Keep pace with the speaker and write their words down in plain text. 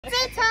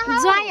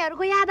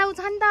ज्वाइहरुको याद आउँछ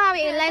नि त अब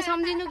यसलाई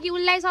सम्झिनु कि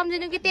उलाई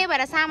सम्झिनु कि त्यही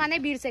भएर सामानै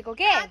बिर्सेको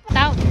के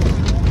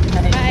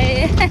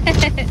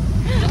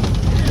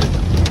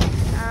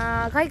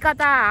खै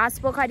कता हाँस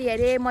पोखरी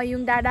अरे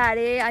मयुङ डाँडा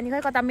अरे अनि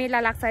खै कता मेला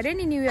लाग्छ अरे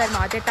नि न्यू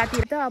इयरमा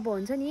त्यतातिर त अब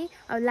हुन्छ नि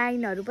अब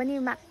लाइनहरू पनि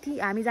माथि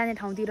हामी जाने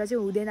ठाउँतिर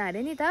चाहिँ हुँदैन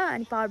अरे नि त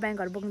अनि पावर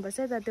ब्याङ्कहरू बोक्नुपर्छ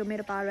त त्यो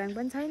मेरो पावर ब्याङ्क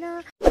पनि छैन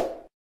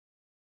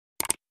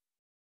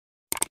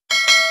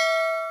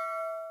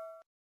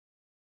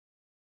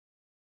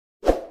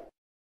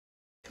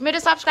मेरो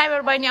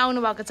सब्सक्राइबर बहिनी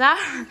आउनु भएको छ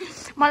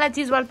मलाई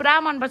चिज बल पुरा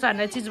मनपर्छ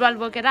भनेर चिज बल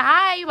बोकेर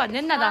हाई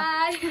भन्दैन न त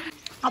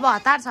अब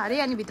हतार छ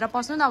अरे अनि भित्र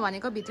पस्नु न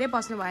भनेको भित्रै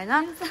पस्नु भएन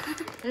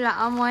ल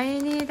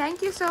बहिनी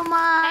थ्याङ्क यू सो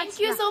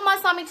मच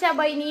समीक्षा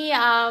बहिनी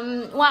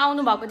उहाँ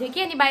आउनु भएको थियो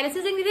कि अनि बाहिर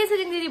सिजिङ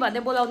दिदी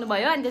भन्दै बोलाउनु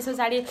भयो अनि त्यस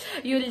पछाडि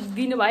यो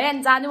दिनुभयो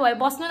अनि जानुभयो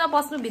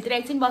बस्नु भित्र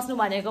एकछिन बस्नु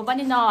भनेको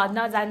पनि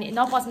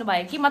नपस्नु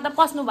भयो कि मतलब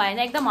पस्नु भएन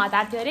एकदम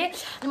हतार थियो अरे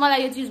अनि मलाई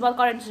यो चिजबल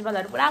करेन्ट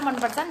चिजबलहरू पुरा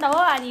मनपर्छ नि त हो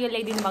अनि यो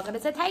ल्याइदिनु भएको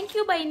रहेछ थ्याङ्क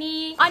यू बहिनी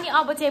अनि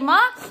अब चाहिँ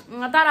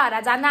म तरहरा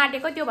जान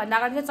आँटेको त्यो भन्दा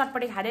अगाडि चाहिँ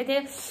चटपटी खाँदै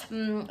थिएँ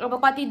अब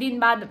कति दिन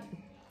बाद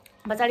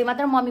पछाडि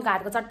मात्र मम्मीको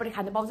हातको चटपटी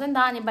खानु पाउँछ नि त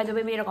अनि बाइ द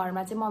वे मेरो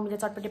घरमा चाहिँ मम्मीले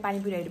चटपटी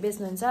पानीपुरीहरू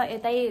बेच्नुहुन्छ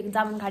यतै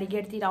जामुनखाडी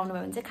गेटतिर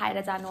आउनुभयो भने चाहिँ खाएर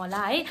जानु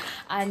होला है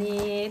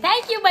अनि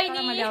थ्याङ्क यू बहिनी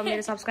मैले अब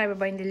मेरो सब्सक्राइबर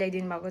बहिनीले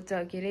ल्याइदिनु भएको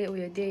छ के अरे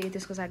उयो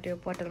त्यसको साथ त्यो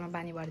बोतलमा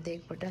पानी भरिदिएँ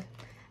एक बोतल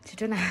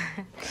छिटो न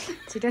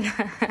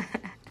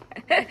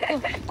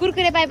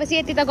कुरकुरे पाएपछि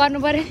यति त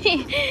गर्नु पर्यो नि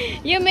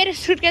यो मेरो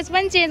सुटकेस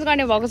पनि चेन्ज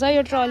गर्ने भएको छ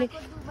यो ट्रली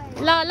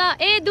ल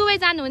ए दुबई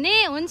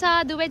जानुहुने हुन्छ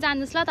दुबई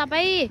जानुहोस् ल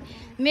तपाईँ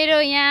मेरो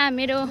यहाँ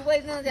मेरो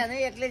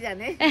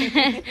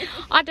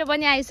अटो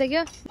पनि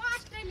आइसक्यो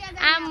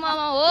आमा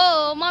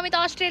हो मम्मी त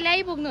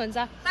अस्ट्रेलिया पुग्नुहुन्छ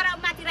तर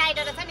माथि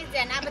राइडर छ नि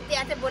ज्यान अब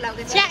त्यहाँ चाहिँ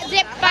बोलाउँदै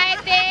जे पाए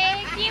के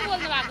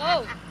बोल्नु भएको हौ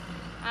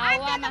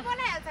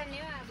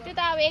त्यो त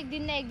अब एक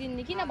दिन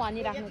नि किन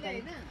भनिराख्नु त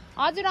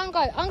हजुर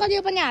अङ्कल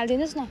यो पनि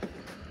हालिदिनुहोस् न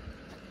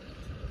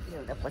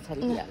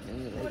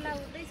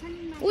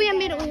उयो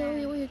मेरो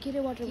उयो के अरे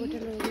वाटर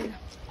बोतल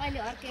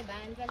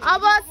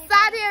अब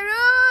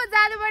साथीहरू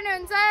जानुपर्ने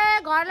हुन्छ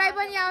घरलाई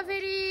पनि अब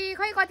फेरि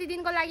खै कति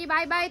दिनको लागि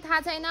बाई बाई थाहा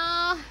छैन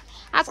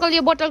आजकल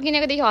यो बोतल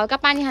किनेकोदेखि हल्का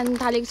पानी खानु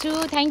थालेको छु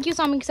थ्याङ्क यू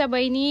समीक्षा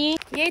बहिनी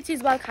यही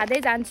चिज बल खाँदै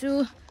जान्छु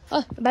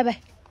by by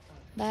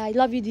by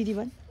love you दिदी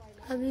भन्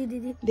लभ यू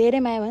दिदी धेरै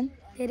माया भन्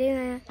धेरै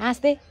माया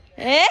हाँस्दै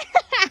ए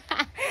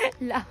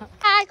ल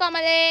हाई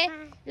कमले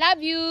लभ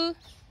यू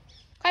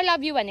खै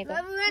लभ यू भनेको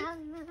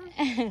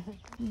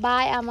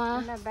बाई आमा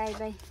बाई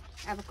बाई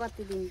अब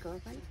कति दिनको हो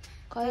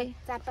खै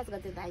 4-5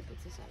 गते त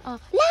आइपुग्छ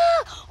ल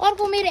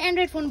अर्को मेरो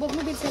एन्ड्रोइड फोन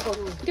बोक्नु बिर्सेको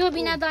त्यो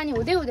बिना त अनि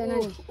हुँदैन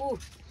नि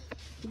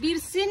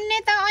बिर्सिन्ने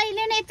त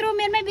अहिले नै यत्रो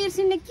उमेरमै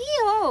बिर्सिन्ने के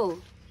हो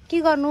के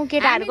गर्नु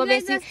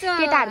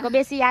केटाहरूको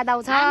बेसी याद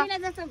आउँछ हामीलाई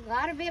जस्तो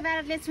घर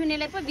व्यवहारले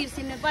छुनेले पो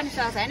बिर्सिनु पनि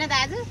सक्छ हैन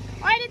दाजु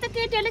अहिले त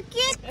केटीहरुले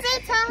के चाहिँ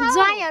छ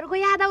ज्वाइहरुको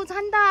याद आउँछ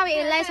नि त अब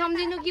यसलाई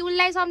सम्झिनु कि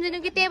उलाई सम्झिनु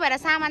कि त्यही भएर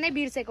सामानै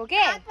बिर्सेको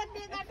के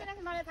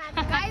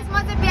गाइस म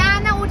चाहिँ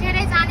बिहान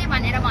उठेरै जाने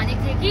भनेर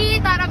भनेको थिएँ कि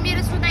तर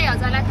मेरो सुदाइ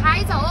हजुरलाई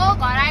थाहै छ हो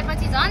घर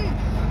आएपछि झन्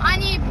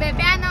अनि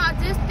बिहान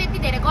त्यति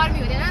धेरै गर्मी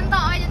हुँदैन नि त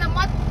अहिले त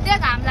मध्य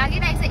घाम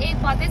लागिरहेको छ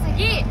 1 बजेछ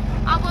कि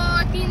अब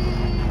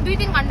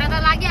 2-3 घण्टा त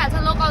लागिहाल्छ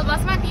लोकल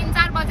बसमा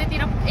 3-4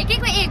 बजेतिर एक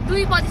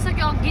 1-2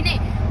 बजिसक्यो अघि नै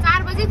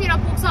 4 बजेतिर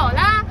पुग्छ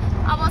होला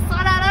अब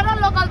सरर र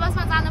लोकल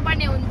बसमा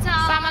जानुपर्ने हुन्छ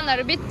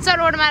सामानहरू बिच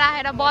रोडमा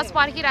राखेर बस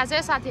पर्खिरहेछ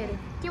है साथीहरू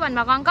के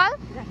भन्नुभएको अङ्कल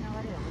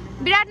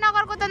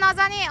विराटनगरको त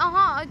नजाने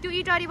त्यो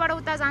इटरीबाट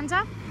उता जान्छ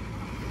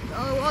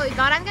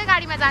धरानकै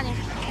गाडीमा जाने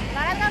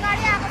धरानको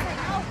गाडी आएको छैन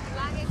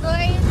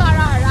लागेकै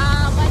तरहरा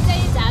म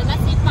चाहिँ झालमा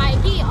सिट पाएँ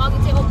कि अघि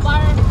चाहिँ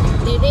ओभर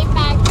धेरै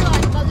प्याक थियो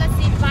अनि बल्ल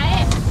सिट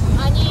पाएँ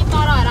अनि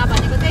तरहरा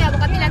भनेको चाहिँ अब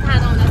कतिलाई थाहा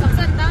नहुन सक्छ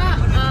नि त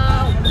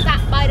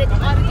बाहिर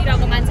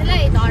अरूतिरको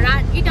मान्छेलाई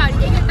धरान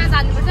इटरी एकता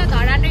जानुपर्छ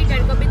धरान र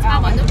इटरीको बिचमा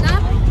भनौँ न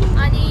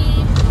अनि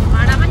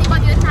भाडा पनि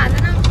कति हो थाहा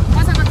छैन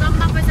मसँग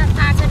जम्मा पैसा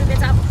 400 रुपियाँ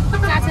छ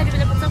 400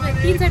 रुपियाँले पुग्छ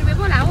 300 रुपियाँ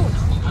पो होला हौ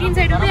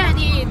 300 रुपियाँ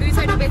अनि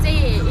 200 रुपियाँ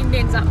चाहिँ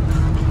इन्डियन छ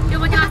त्यो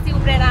पनि अस्ति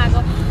उब्रेर आएको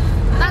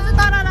दाजु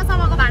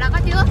तरहरासम्मको भाडा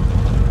कति हो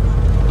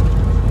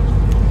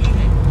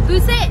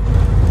 200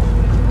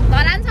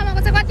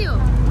 धरानसम्मको चाहिँ कति हो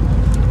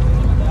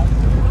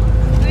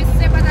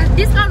 250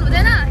 डिस्काउन्ट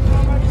हुँदैन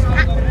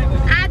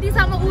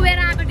आधीसम्म उभेर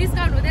आएको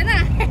डिस्काउन्ट हुँदैन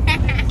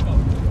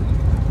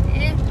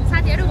ए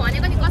साथीहरू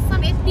भनेको नि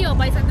कसम यति हो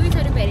पैसा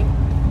 200 रुपियाँ अरे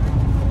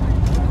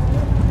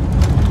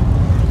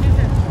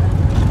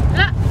ल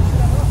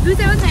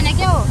 200 पनि छैन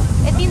के हो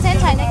ए 300 पनि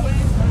छैन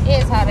ए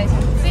छ रहेछ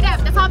फेरि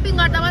हामी त सपिङ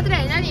गर्दा मात्रै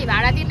होइन नि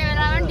भाडा तिर्ने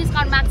बेलामा पनि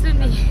डिस्काउन्ट माग्छु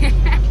नि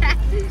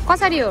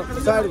कसरी हो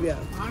 100 रुपियाँ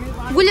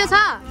गुलियो छ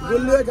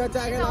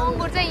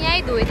अङ्गुर चाहिँ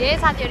यहीँ धोइदिएँ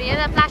साथीहरू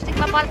यहाँ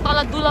प्लास्टिकमा तल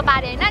दुलो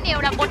पारे होइन नि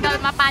एउटा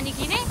बोतलमा पानी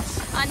किने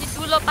अनि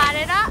दुलो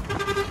पारेर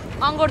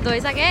अङ्गुर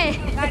धोइसकेँ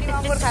गाडीमा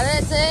अङ्गुर खाँदै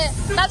चाहिँ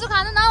दाजु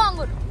खानु न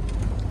अङ्गुर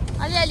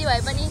अलिअलि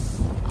भए पनि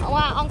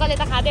उहाँ अङ्कलले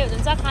त खाँदै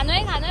हुनुहुन्छ खानु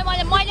है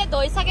मैले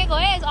धोइसकेको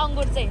है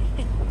अङ्गुर चाहिँ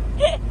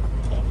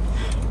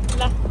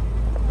ल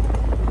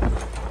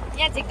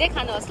यहाँ झिक्दै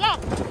खानुहोस् ल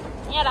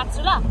यहाँ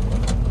राख्छु ल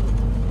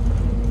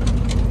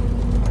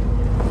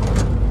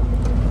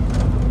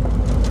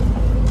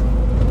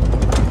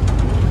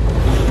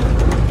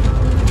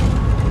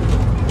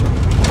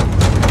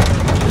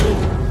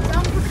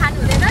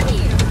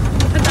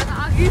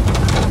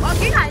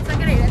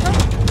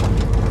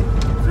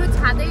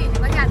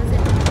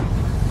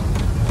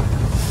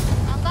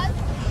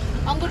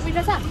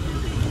मिठो छ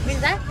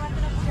मिल्छ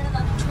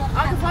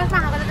अब फर्स्टमा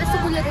खाएको त त्यस्तो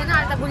गुलियो थिएन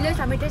अहिले त गुलियो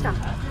छ मिठो छ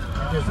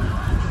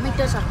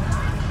मिठो छ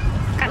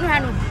खानु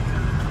खानु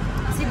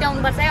सिट डाउन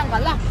गर्छ है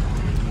अङ्कल ल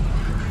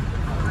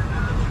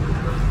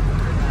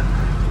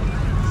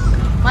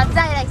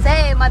मजा आइरहेको छ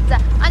है मजा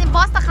अनि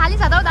बस त खाली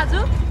छ त हौ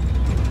दाजु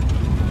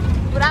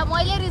पुरा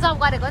मैले रिजर्भ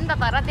गरेको नि त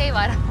तर त्यही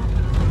भएर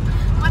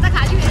म त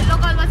खाली फेरि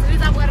लोकल बस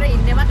रिजर्भ गरेर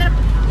हिँड्ने मात्र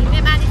हिँड्ने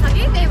बानी छ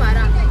कि त्यही भएर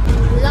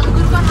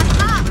अङ्गुरको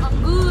हातमा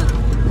अङ्गुर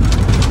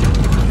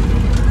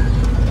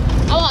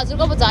अब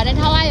हजुरको झर्ने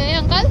ठाउँ आयो है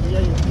अङ्कल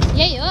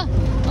यही हो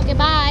ओके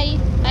बाई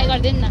बाई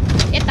गरिदिनु न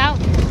यता हौ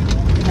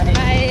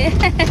बाई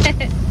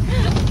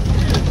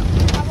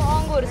अब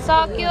अङ्गुर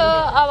सक्यो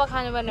अब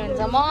खानुपर्ने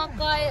हुन्छ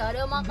मकै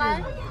हरे मकै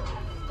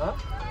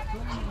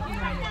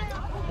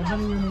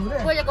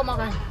कोलेको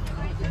मकै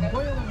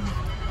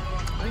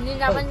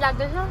निना पनि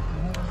लाग्दैछ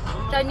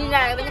तर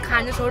निनाले पनि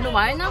खानु छोड्नु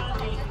भएन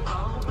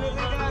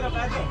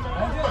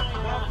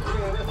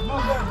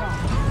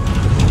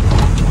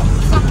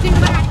सक्दिनु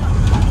पनि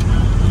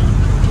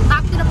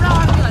कापतिर पुरा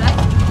अड्क्यो होला है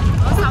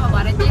होस् अब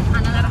भरे त्यही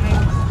खाना राखेको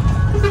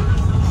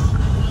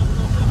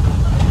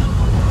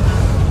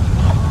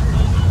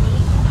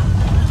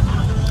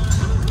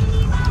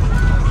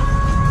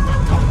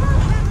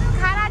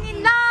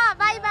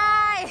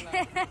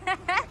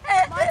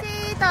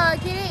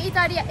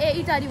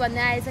इटरी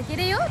भन्ने आएछ के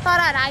अरे यो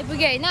तरहरा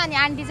आइपुग्यो होइन अनि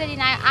आन्टी चाहिँ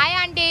लिन आयो आयो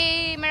आन्टी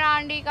मेरो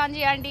आन्टी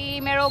कान्छी आन्टी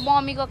मेरो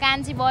मम्मीको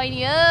कान्छी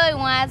बहिनी है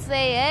उहाँ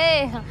चाहिँ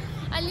है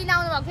अनि लिन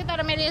आउनु भएको थियो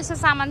तर मेरो यस्तो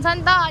सामान छ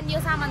नि त अनि यो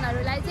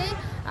सामानहरूलाई चाहिँ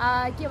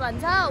के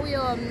भन्छ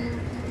उयो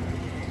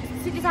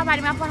सिटी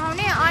सफारीमा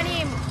पठाउने अनि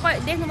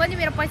देख्नु पनि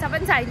मेरो पैसा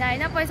पनि छैन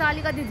होइन पैसा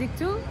अलिकति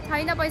झिक्छु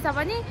छैन पैसा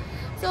पनि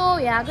सो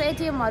यहाँको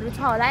एटिएमहरू छ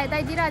होला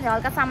यतैतिर अनि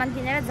हल्का सामान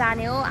किनेर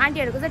जाने हो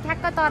आन्टीहरूको चाहिँ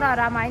ठ्याक्क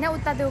तरहरामा होइन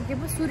उता त्यो के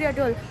पो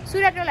सूर्यटोल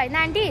होइन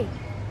आन्टी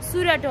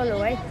सूर्यटोल हो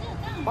है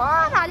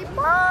पर अलिक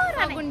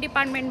पर कुन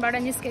डिपार्टमेन्टबाट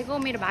निस्केको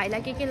मेरो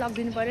भाइलाई के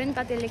लगिदिनु पऱ्यो नि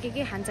त त्यसले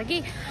के खान्छ कि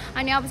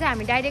अनि अब चाहिँ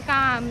हामी डाइरेक्ट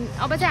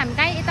अब चाहिँ हामी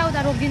कहीँ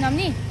यताउता रोकिदिनौँ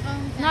नि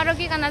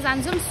नरोकिकन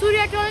जान्छौँ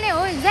सूर्यटोल नै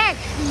हो एक्ज्याक्ट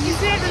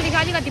सूर्यटोलदेखि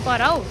अलिकति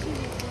पर हौ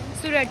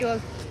सूर्यटोल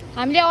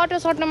हामीले अटो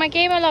सट्नुमा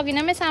केहीमा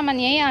लगिनौँ है सामान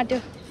यहीँ आँट्यो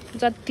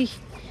जति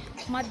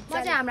म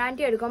चाहिँ हाम्रो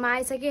आन्टीहरूकोमा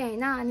आइसकेँ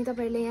होइन अनि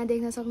तपाईँहरूले यहाँ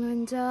देख्न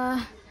सक्नुहुन्छ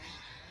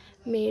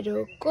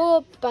मेरो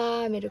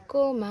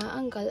कोमा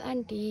अङ्कल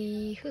आन्टी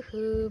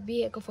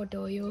बिहेको फोटो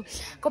हो यो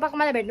कोपाको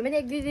मलाई भेट्नु पनि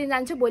 1-2 दिन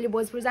जान्छु भोलि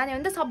भोजपुर जाने हो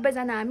नि त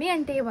सबैजना हामी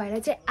अनि त्यही भएर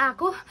चाहिँ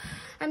आएको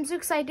आइएम सो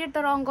एक्साइटेड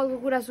तर अङ्कलको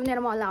कुरा सुनेर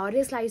मलाई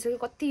हरेस लागिसक्यो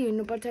कति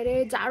हिँड्नुपर्छ अरे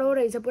जाडो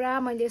रहेछ पुरा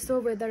मैले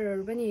यस्तो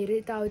वेदरहरू पनि हेरेँ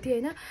यताउति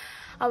होइन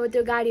अब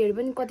त्यो गाडीहरू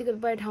पनि कति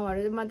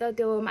ठाउँहरूमा त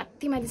त्यो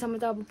माथिसम्म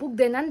त अब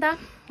पुग्दैन नि त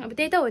अब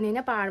त्यही त हो नि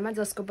होइन पाहाडमा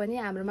जसको पनि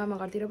हाम्रो मामा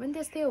घरतिर पनि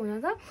त्यस्तै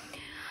हुन त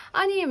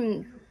अनि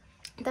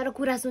तर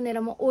कुरा सुनेर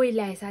म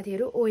ओइलाएँ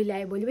साथीहरू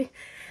ओइलाएँ भोलि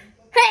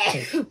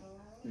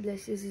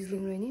bless you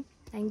सिजलिङ Rohini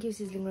thank you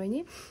सिजलिङ Rohini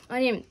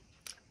अनि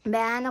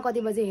बिहान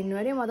कति बजे हिँड्नु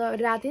अरे म त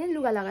राति नै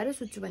लुगा लगाएर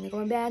सुत्छु भनेको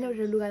म बिहान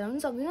उठेर लुगा लगाउनु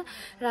सक्दिनँ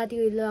राति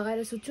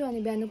लगाएर सुत्छु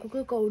अनि बिहान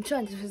कुकुरको उठ्छु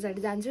अनि त्यस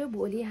पछाडि जान्छु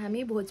भोलि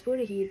हामी भोजपुर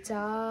हिँड्छ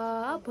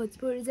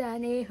भोजपुर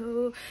जाने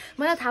हो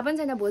मलाई थाहा पनि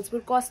छैन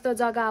भोजपुर कस्तो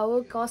जग्गा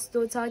हो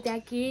कस्तो छ त्यहाँ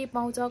के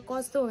पाउँछ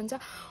कस्तो हुन्छ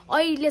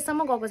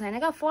अहिलेसम्म गएको छैन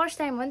क्या फर्स्ट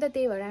टाइम हो नि त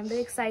त्यही भएर I'm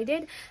very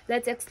excited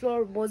let's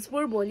explore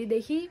Bhojpur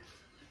भोलिदेखि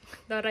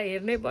तर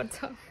हेर्नै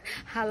पर्छ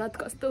हालत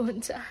कस्तो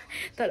हुन्छ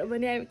तर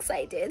पनि आइम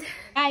एक्साइटेड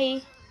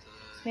हाई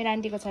मेरो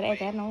आन्टीको छोरा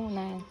यता हेर्नु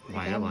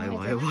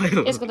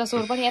यसको त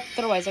स्वर पनि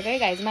यत्रो भइसक्यो है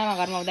गाइज मामा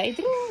घरमा हुँदा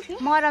यत्रो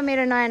म र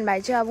मेरो नयन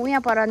भाइ चाहिँ अब उहाँ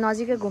पर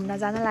नजिकै घुम्न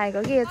जान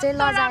लागेको कि यो चाहिँ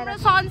लजाएर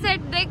सनसेट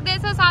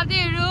देख्दैछ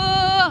साथीहरू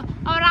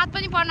अब रात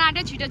पनि पर्न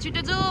आँट्यो छिटो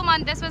छिटो जाउँ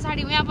अनि त्यस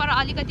पछाडि उहाँ पर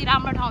अलिकति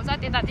राम्रो ठाउँ छ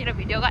त्यतातिर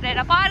भिडियो गरेर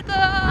फर्क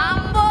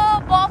आम्बो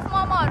बफ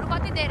मोमोहरू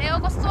कति धेरै हो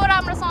कस्तो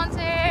राम्रो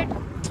सनसेट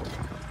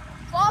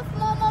बफ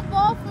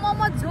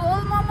मोमो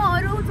झोल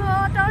मोमोहरू छ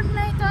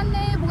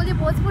टन्नै भोलि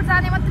भोजपुर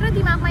जाने मात्र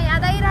दिमागमा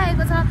याद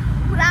आइरहेको छ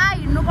पुरा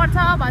हिँड्नुपर्छ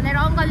भनेर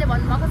अङ्कलले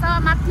भन्नुभएको छ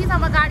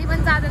माथिसम्म गाडी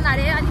पनि जाँदैन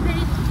अरे अनि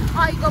फेरि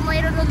अहिलेको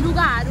मेरो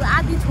लुगाहरू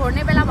आदि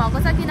छोड्ने बेला भएको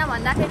छ किन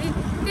भन्दाखेरि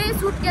त्यही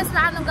सुटकेस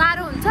लानु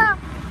गाह्रो हुन्छ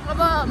अब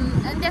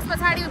अनि त्यस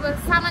पछाडि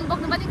सामान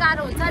बोक्नु पनि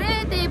गाह्रो हुन्छ अरे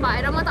त्यही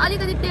भएर म त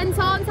अलिकति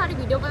टेन्सन सारी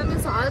भिडियो बनाउनु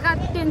हल्का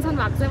टेन्सन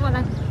भएको छ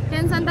मलाई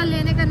टेन्सन त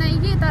लिनेको नै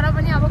कि तर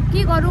पनि अब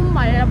के गरौँ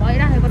भनेर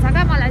भइरहेको छ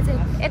क्या मलाई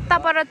चाहिँ यता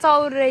पर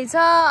चौर रहेछ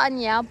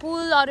अनि यहाँ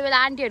पुल अरू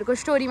बेला आन्टीहरूको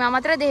स्टोरीमा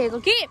मात्रै देखेको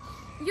कि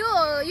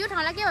यो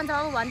ठाउँलाई के भन्छ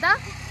बाबु भन्छ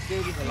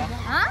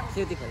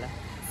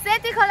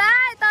सेती खोला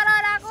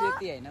तरहराको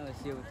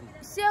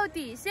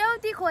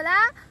सेउती खोला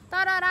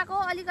तरहराको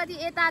अलिकति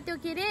यता त्यो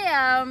के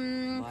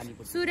अरे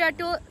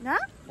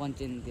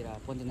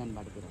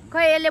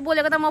खै यसले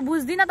बोलेको त म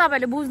बुझ्दिनँ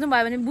तपाईँहरूले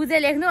बुझ्नुभयो भने बुझे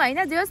लेख्नु होइन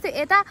जे होस् त्यो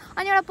यता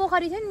अनि एउटा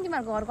पोखरी थियो नि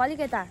तिमीहरूको घरको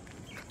अलिक यता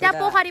त्यहाँ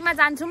पोखरीमा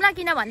जान्छौँ ल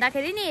किन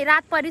भन्दाखेरि नि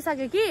रात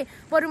परिसक्यो कि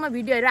बरु म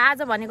भिडियोहरू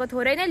आज भनेको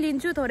थोरै नै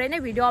लिन्छु थोरै नै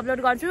भिडियो अपलोड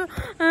गर्छु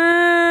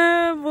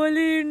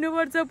भोलि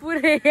हिँड्नुपर्छ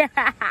पुरै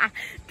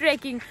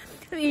ट्रेकिङ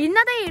हिँड्न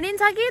त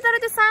हिँडिन्छ कि तर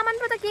त्यो सामान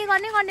पो त के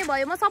गर्ने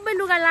भयो म सबै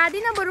लुगा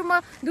लादिनँ बरु म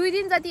 2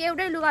 दिन जति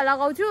एउटै लुगा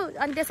लगाउँछु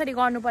अनि त्यसरी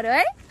गर्नु पर्यो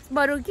है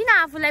बरु किन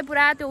आफूलाई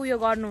पुरा त्यो उयो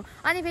गर्नु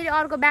अनि फेरि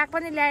अर्को ब्याग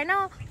पनि ल्याएन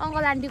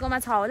अङ्कल आन्टीकोमा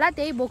छ होला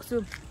त्यही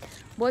बोक्छु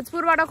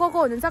भोजपुरबाट को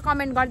हुनुहुन्छ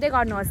कमेन्ट गर्दै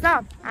गर्नुहोस् ल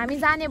हामी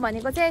जाने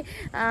भनेको चाहिँ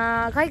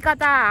खै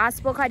कता हाँस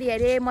पोखरी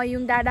अरे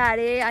मयुङ डाँडा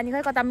अरे अनि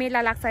खै कता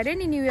मेला लाग्छ अरे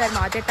नि न्यू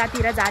इयरमा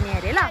त्यतातिर जाने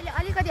अरे ल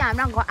अलिकति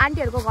हाम्रो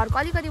आन्टीहरूको घरको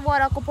अलिकति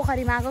वरको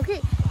पोखरीमा आएको कि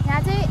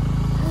यहाँ चाहिँ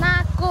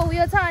नाकको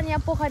उयो छ अनि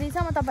यहाँ पोखरी छ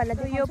म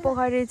तपाईँहरूलाई यो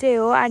पोखरी चाहिँ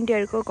हो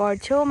आन्टीहरूको घर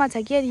छेउमा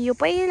छ कि अनि यो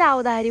पहिला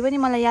आउँदाखेरि पनि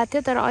मलाई याद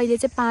थियो तर अहिले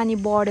चाहिँ पानी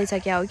बढेछ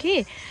क्या हो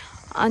कि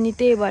अनि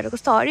त्यही भएर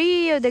कस्तो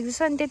हरियो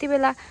देख्दैछ अनि त्यति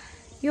बेला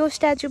यो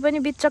स्ट्याचु पनि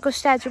बिचको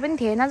स्ट्याचु पनि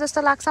थिएन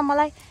जस्तो लाग्छ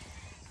मलाई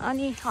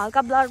अनि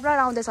हल्का ब्लर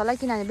आउँदैछ होला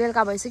किनभने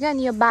बेलुका भइसक्यो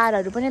अनि यो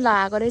बारहरू पनि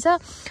लगाएको रहेछ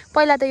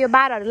पहिला त यो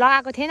बारहरू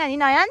लगाएको थिएन नि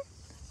नयन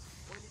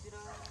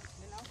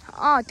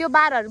त्यो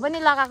बारहरू पनि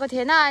लगाएको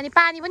थिएन अनि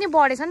पानी पनि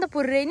बढेछ नि त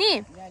पुरै नि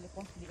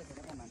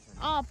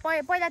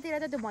पहिलातिर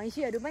त त्यो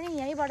भैँसीहरू पनि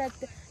यहीँबाट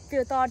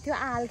त्यो तर्थ्यो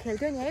आल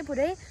खेल्थ्यो नि है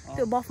पुरै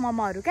त्यो बफ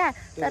ममहरू क्या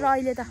तर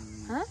अहिले त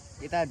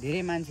यता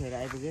धेरै मान्छेहरू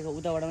आइपुगेको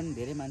उताबाट पनि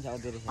धेरै मान्छे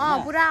आउँदै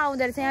रहेछ पुरा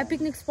आउँदो रहेछ यहाँ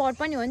पिकनिक स्पट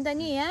पनि हो नि त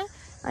नि यहाँ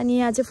अनि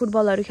यहाँ चाहिँ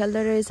फुटबलहरू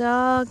खेल्दो रहेछ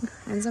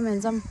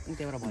हेन्सम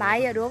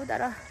भाइहरू हो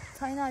तर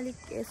छैन अलिक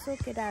यसो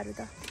केटाहरू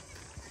त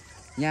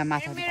यहाँ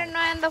माछा मेरो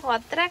नयन त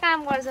खतरा काम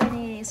गर्छ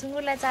नि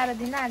सुँगुरलाई चारो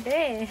दिन आँटे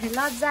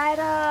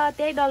लजाएर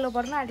त्यही डल्लो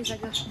पर्न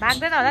आँटिसक्यो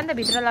भाग्दैन होला नि त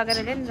भित्र लगेर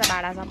ल्याउनु नि त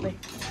भाडा सबै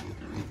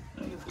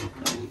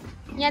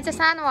यहाँ चाहिँ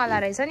सानोवाला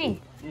रहेछ नि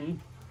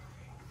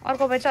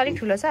अर्को पनि चाहिँ अलिक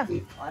ठुलो छ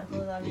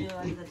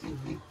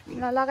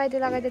ल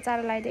लगाइदिए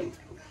चारो लगाइदिए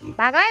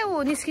भागै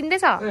ऊ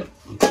निस्किँदैछ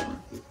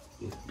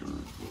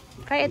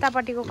खै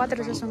यतापट्टिको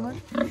कत्रो रहेछ सुँगुर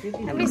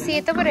अलि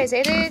सेतो पो रहेछ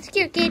यता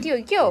के केटी हो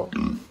के हो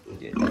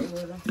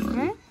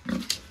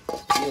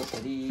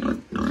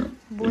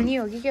भुनी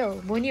हो कि के हो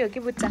भुनी हो कि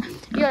बुच्चा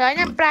यो होइन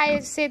प्रायः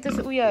सेतो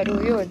उयोहरू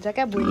उयो हुन्छ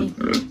क्या भुनी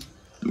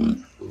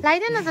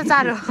लगाइदिएन त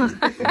चारो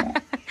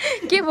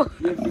के भयो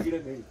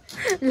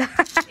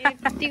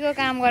यतिको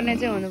काम गर्ने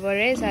चाहिँ हुनु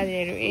पर्यो है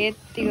साथीहरू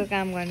यतिको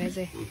काम गर्ने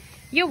चाहिँ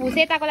यो भुस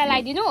यताकोलाई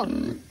लगाइदिनु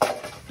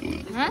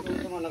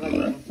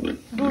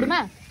डुडमा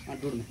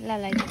ल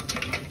लगाइदिनु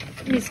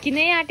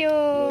निस्किनै आँट्यो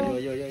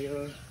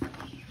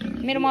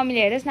मेरो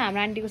मम्मीले हेरोस् न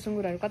हाम्रो आन्टीको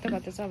सुँगुरहरू कत्रो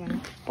छ भने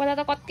पहिला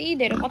त कति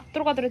धेरै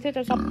कत्रो थियो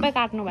तर सबै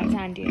काट्नु भएको छ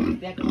आन्टीहरू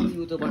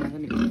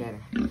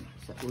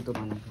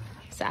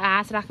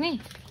हाँस राख्ने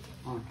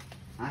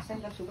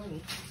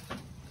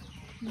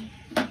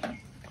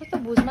कस्तो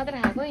भुस मात्र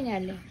खाएको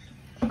यिनीहरूले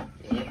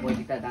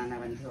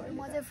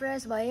म चाहिँ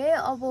फ्रेस भएँ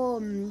अब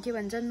के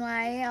भन्छ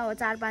नुहाएँ अब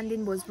 4-5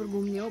 दिन भोजपुर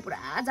घुम्ने हो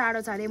पुरा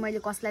जाडो छ अरे मैले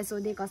कसलाई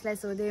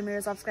सोधेँ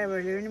मेरो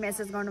सब्सक्राइबरहरूले पनि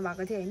मेसेज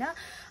गर्नुभएको थियो होइन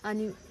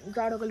अनि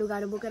जाडोको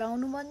लुगाहरू बोकेर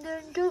आउनु भन्दै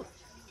हुन्थ्यो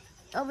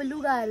अब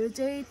लुगाहरू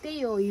चाहिँ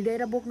त्यही हो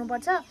हिँडेर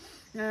बोक्नुपर्छ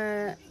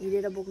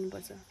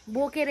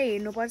बोकेर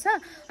हिँड्नुपर्छ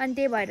अनि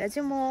त्यही भएर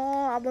चाहिँ म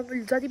अब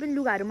जति पनि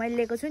लुगाहरू मैले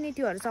लिएको छु नि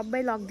त्योहरू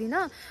सबै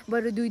लग्दिनँ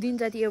बरु 2 दिन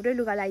जति एउटै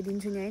लुगा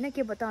लगाइदिन्छु नि होइन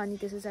के पत्ता अनि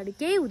त्यस पछाडि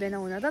केही हुँदैन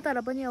हुन त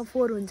तर पनि अब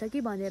 4 हुन्छ कि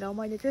भनेर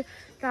मैले चाहिँ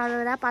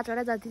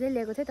 4-5वटा जति चाहिँ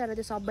लिएको थिएँ तर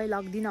त्यो सबै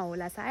लग्दिनँ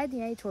होला सायद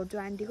यहीँ छोड्छु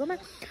आन्टीकोमा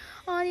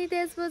अनि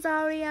त्यस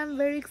पछाडि आइ am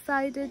very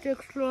excited to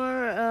explore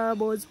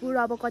Bhojpur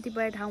अब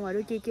कतिपय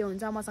ठाउँहरू के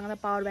हुन्छ मसँग त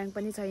पावर ब्याङ्क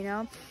पनि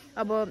छैन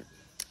अब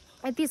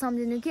यति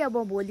सम्झिनु कि अब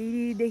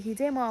भोलिदेखि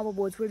चाहिँ म अब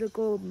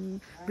भोजपुरको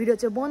भिडियो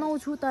चाहिँ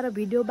बनाउँछु तर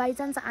भिडियो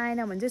बाइचान्स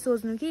आएन भने चाहिँ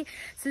सोच्नु कि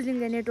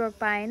सिजलिङले नेटवर्क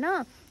पाएन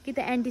कि त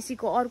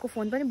एनटिसीको अर्को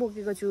फोन पनि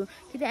बोकेको छु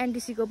कि त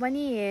एनटिसीको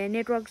पनि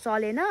नेटवर्क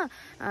चलेन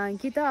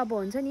कि त अब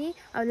हुन्छ नि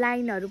अब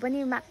लाइनहरू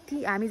पनि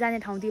माथि हामी जाने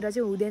ठाउँतिर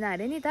चाहिँ हुँदैन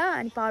अरे नि त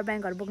अनि पावर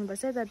ब्याङ्कहरू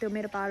बोक्नुपर्छ तर त्यो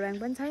मेरो पावर ब्याङ्क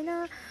पनि छैन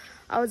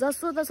अब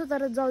जस्तो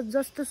तर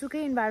जस्तो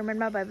सुकै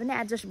इन्भाइरोमेन्टमा भए पनि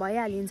एडजस्ट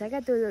भइहालिन्छ क्या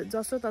त्यो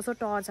जस्तो तसो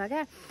टर्छ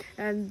क्या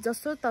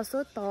जस्तो तसो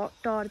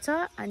टर्छ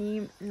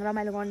अनि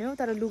रमाइलो गर्ने हो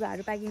तर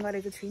लुगाहरू प्याकिङ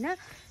गरेको छुइनँ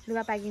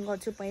लुगा प्याकिङ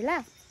गर्छु पहिला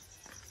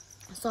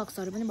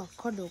सक्सहरू पनि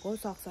भर्खर धोएको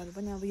सक्सहरू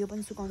पनि अब यो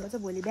पनि सुकाउनुपर्छ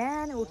भोलि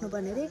बिहान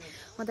उठ्नुपर्ने अरे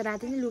म त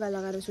राति नै लुगा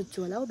लगाएर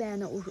सुत्छु होला हौ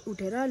बिहान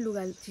उठेर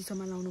लुगा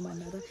चिसोमा लाउनु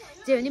भन्दा त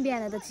जे हो नि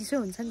बिहान त चिसो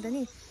हुन्छ नि त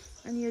नि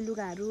अनि यो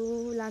लुगाहरू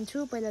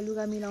लान्छु पहिला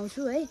लुगा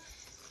मिलाउँछु है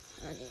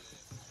अनि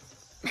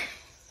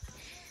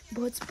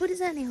भोजपुर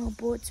जाने हो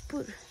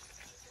भोजपुर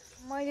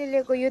मैले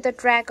लिएको यो त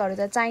ट्र्याकहरू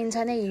त चाहिन्छ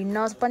नै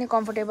हिँड्न पनि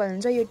कम्फर्टेबल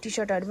हुन्छ यो टी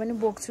सर्टहरू पनि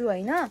बोक्छु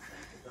होइन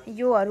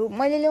योहरू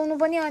मैले ल्याउनु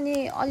पनि अनि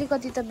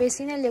अलिकति त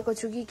बेसी नै लिएको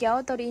छु कि क्या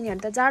हो तर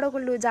यिनीहरू त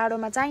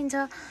जाडोमा चाहिन्छ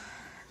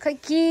खै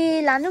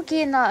के लानु के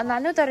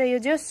नलानु तर यो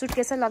जो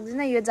सुटकेसै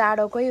लाग्दैन यो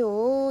जाडोकै हो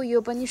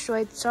यो पनि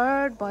स्वेट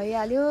सर्ट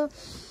भइहाल्यो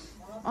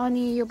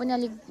अनि यो पनि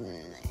अलिक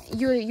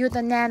यो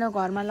त न्यानो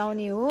घरमा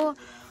लाउने हो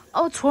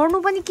अब छोड्नु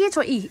पनि के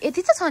छ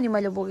यति त छ नि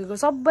मैले बोकेको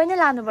सबै नै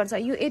लानुपर्छ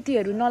यो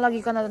यतिहरू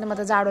नलगिकन त म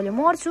त जाडोले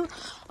मर्छु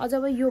अझ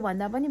यो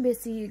भन्दा पनि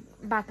बेसी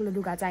बाक्लो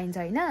लुगा चाहिन्छ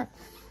होइन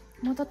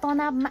म त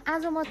तनावमा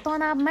आज म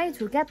तनावमै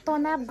छु क्या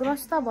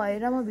तनावग्रस्त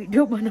भएर म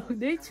भिडियो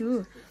बनाउँदैछु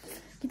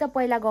कि त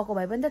पहिला गएको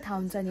भए पनि त थाहा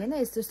हुन्छ नि होइन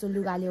यस्तो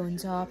लुगाले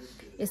हुन्छ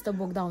यस्तो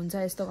बोक्दा हुन्छ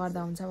यस्तो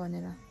गर्दा हुन्छ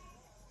भनेर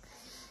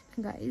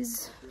गाइज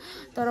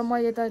तर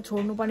मैले त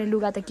छोड्नुपर्ने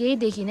लुगा त केही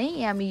देखिनँ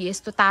हामी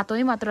यस्तो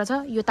तातोै मात्र छ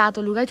यो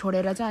तातो लुगै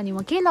छोडेर चाहिँ अनि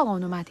म के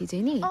लगाउनु माथि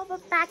चाहिँ नि अब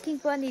प्याकिङ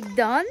पनि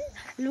डन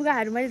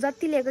लुगाहरू मैले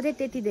जति लिएको थिएँ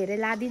त्यति धेरै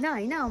लादिनँ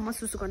होइन म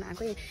सुसुको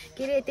आएको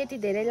के अरे त्यति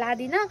धेरै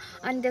लादिनँ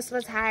अनि त्यस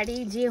पछाडि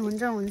जे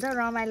हुन्छ हुन्छ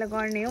रमाइलो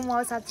गर्ने हो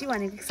म साँच्ची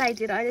भनेको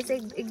एक्साइटेड अहिले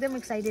चाहिँ एकदम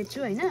एक्साइटेड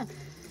छु होइन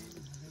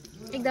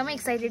एकदमै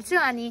एक्साइटेड छु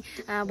अनि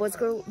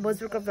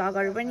भोजपुरको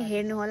भ्लगहरू पनि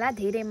हेर्नु होला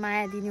धेरै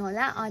माया दिनु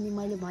होला अनि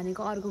मैले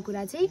भनेको अर्को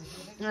कुरा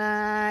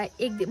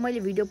चाहिँ मैले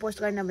भिडियो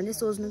पोस्ट गर्न भने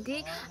सोच्नु कि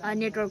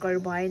नेटवर्कहरू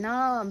भएन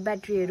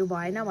ब्याट्रीहरू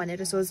भएन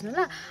भनेर सोच्नु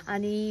ल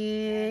अनि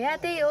यहाँ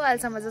त्यही हो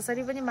अहिलेसम्म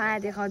जसरी पनि माया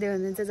देखाउँदै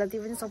हुनुहुन्छ जति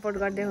पनि सपोर्ट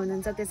गर्दै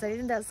हुनुहुन्छ त्यसरी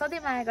नै त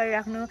सधैँ माया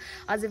गरिराख्नु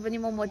अझै पनि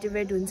म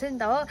मोटिभेट हुन्छु नि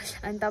त हो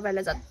अनि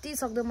तपाईँहरूलाई जति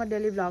सक्दो म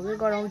डेली भ्लगै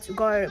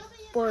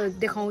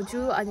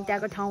देखाउँछु अनि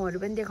त्यहाँको ठाउँहरू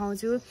पनि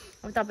देखाउँछु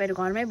अब तपाईँहरू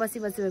घरमै बसी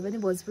भए पनि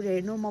भोजपुर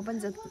हेर्नु म पनि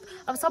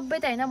अब सबै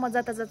त होइन म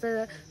जता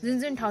जुन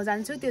जुन ठाउँ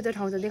जान्छु त्यो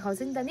ठाउँ त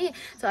देखाउँछु नि त नि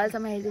सो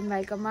अहिलेसम्म हेरिदिनु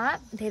भएकोमा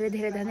धेरै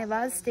धेरै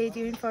धन्यवाद स्टे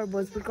ट्युन फर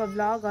भोजपुरको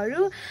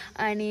भ्लगहरू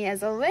अनि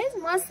एज अलवेज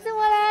मस्त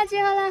मलाई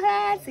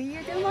see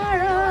you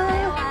tomorrow